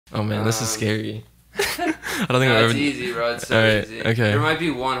Oh man, this is scary. I don't think No, I've it's ever. easy, bro. It's so Alright, easy. okay. There might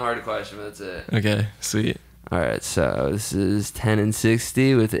be one hard question, but that's it. Okay, sweet. All right, so this is 10 and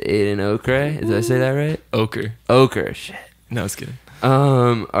 60 with Aidan Ochre. Did I say that right? Ochre. Ochre. Shit. No, it's good.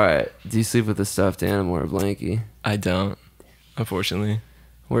 All right. Do you sleep with a stuffed animal or a blankie? I don't, unfortunately.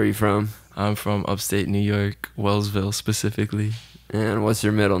 Where are you from? I'm from upstate New York, Wellsville specifically. And what's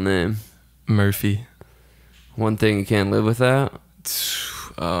your middle name? Murphy. One thing you can't live without?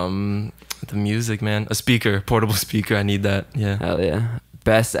 The music, man. A speaker, portable speaker. I need that. Yeah. Hell yeah.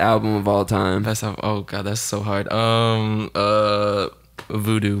 Best album of all time? Best of, oh god, that's so hard.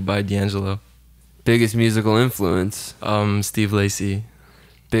 Voodoo by D'Angelo. Biggest musical influence? Steve Lacy.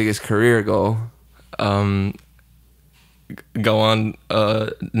 Biggest career goal? Go on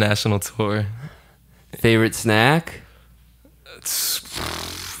a national tour. Favorite snack?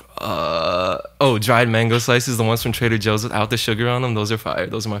 Dried mango slices, the ones from Trader Joe's without the sugar on them. Those are fire.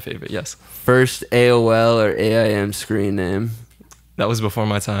 Those are my favorite. Yes. First AOL or AIM screen name? That was before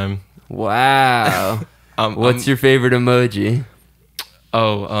my time. Wow. What's your favorite emoji?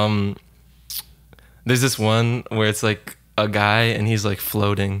 There's this one where it's like a guy and he's like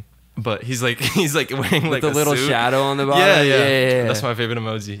floating, but he's like wearing like With a little suit. shadow on the bottom? Yeah. That's my favorite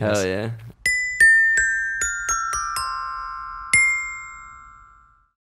emoji. Hell Yes. yeah.